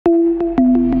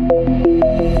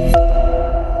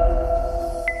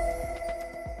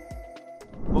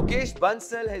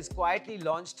Bansal has quietly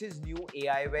launched his new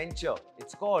AI venture.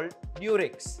 It's called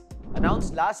Nurix.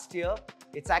 Announced last year,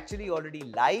 it's actually already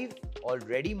live,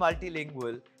 already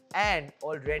multilingual, and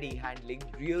already handling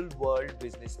real-world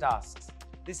business tasks.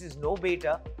 This is no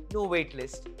beta, no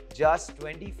waitlist, just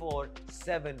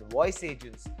 24/7 voice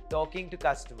agents talking to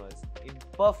customers in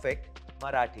perfect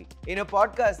Marathi. In a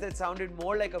podcast that sounded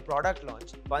more like a product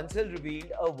launch, Bansal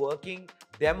revealed a working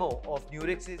demo of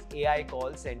Nurix's AI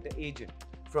call center agent.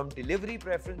 From delivery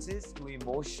preferences to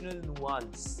emotional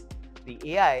nuance, the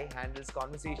AI handles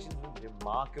conversations with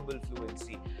remarkable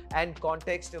fluency and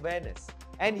context awareness.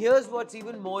 And here's what's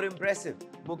even more impressive.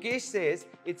 Mukesh says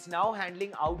it's now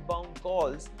handling outbound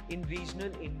calls in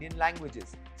regional Indian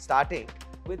languages, starting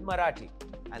with Marathi.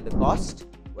 And the cost?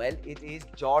 Well, it is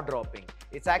jaw-dropping.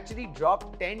 It's actually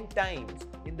dropped 10 times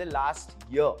in the last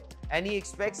year. And he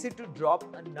expects it to drop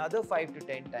another 5 to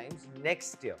 10 times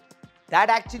next year. That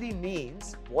actually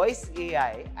means voice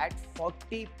AI at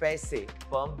 40 paise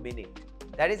per minute.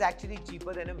 That is actually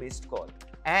cheaper than a missed call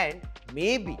and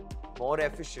maybe more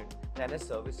efficient than a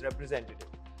service representative.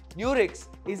 Nurix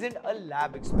isn't a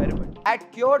lab experiment.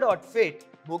 At Cure.fit,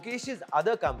 Mukesh's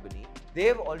other company,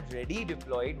 they've already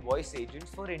deployed voice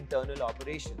agents for internal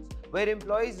operations, where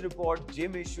employees report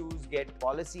gym issues, get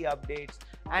policy updates,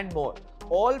 and more,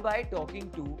 all by talking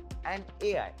to an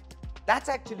AI. That's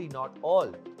actually not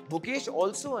all. Mukesh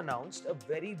also announced a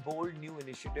very bold new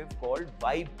initiative called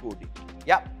Vibe Coding.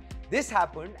 Yeah, this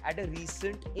happened at a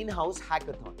recent in-house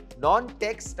hackathon.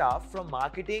 Non-tech staff from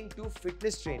marketing to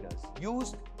fitness trainers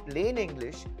used plain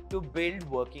English to build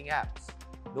working apps.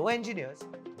 No engineers,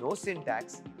 no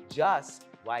syntax, just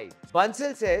vibes.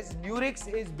 Bansal says Nurix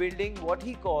is building what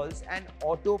he calls an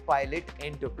autopilot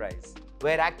enterprise,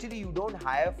 where actually you don't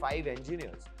hire 5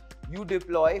 engineers. You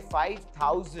deploy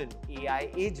 5,000 AI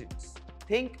agents.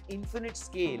 Think infinite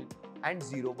scale and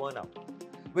zero burnout.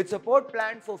 With support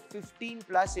planned for 15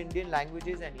 plus Indian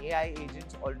languages and AI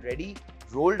agents already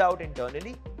rolled out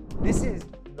internally, this is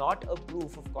not a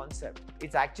proof of concept.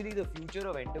 It's actually the future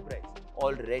of enterprise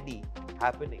already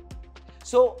happening.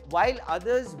 So while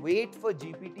others wait for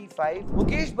GPT-5,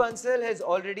 Mukesh Bansal has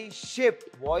already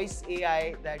shipped voice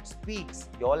AI that speaks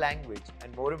your language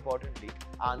and, more importantly,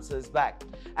 answers back.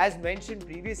 As mentioned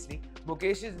previously,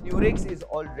 Mukesh's Nurix is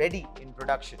already in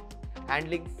production,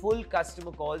 handling full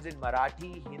customer calls in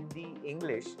Marathi, Hindi,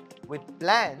 English, with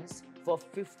plans for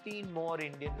 15 more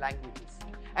Indian languages.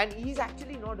 And he's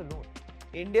actually not alone.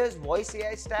 India's voice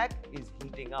AI stack is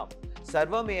heating up.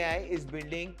 Sarvam AI is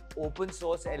building open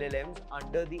source LLMs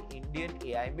under the Indian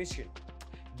AI mission.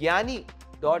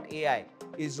 Gyani.ai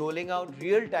is rolling out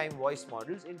real-time voice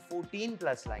models in 14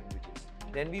 plus languages.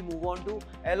 Then we move on to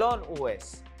Elon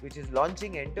OS, which is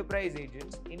launching enterprise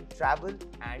agents in travel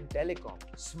and telecom.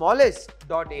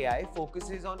 Smallest.ai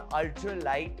focuses on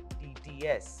ultra-light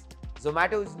TTS.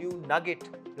 Zomato's new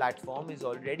Nugget platform is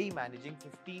already managing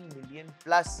 15 million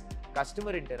plus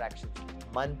customer interactions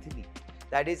monthly.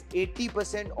 That is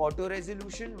 80%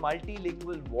 auto-resolution,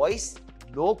 multilingual voice,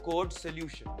 no-code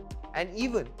solution. And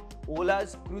even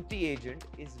Ola's Kruti agent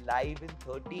is live in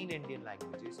 13 Indian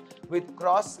languages with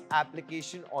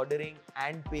cross-application ordering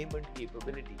and payment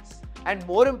capabilities. And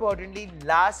more importantly,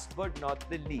 last but not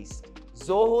the least,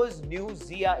 Zoho's new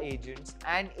Zia agents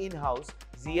and in-house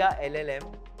Zia LLM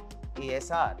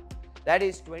ASR. That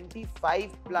is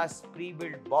 25 plus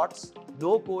pre-built bots,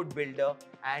 no-code builder,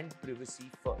 and privacy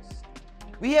first.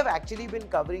 We have actually been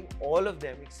covering all of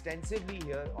them extensively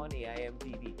here on AIM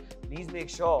TV. Please make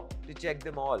sure to check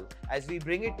them all as we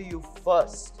bring it to you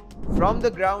first, from the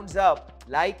grounds up,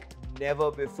 like never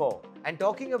before. And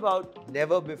talking about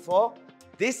never before,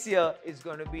 this year is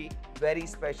going to be very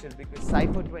special because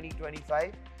Cypher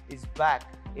 2025 is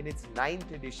back in its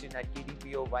 9th edition at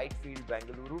KDPO Whitefield,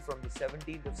 Bengaluru from the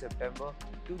 17th of September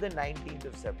to the 19th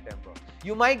of September.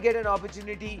 You might get an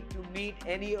opportunity to meet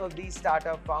any of these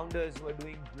startup founders who are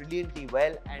doing brilliantly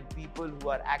well and people who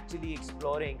are actually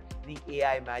exploring the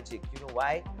AI magic. You know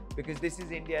why? Because this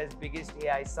is India's biggest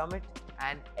AI summit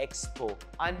and expo,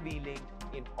 unveiling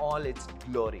in all its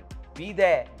glory. Be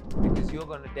there because you're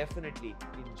going to definitely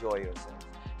enjoy yourself.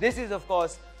 This is, of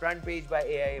course, Front Page by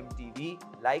AIM TV.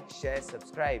 Like, share,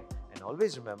 subscribe, and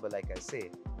always remember, like I say,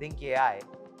 think AI,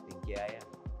 think AIM.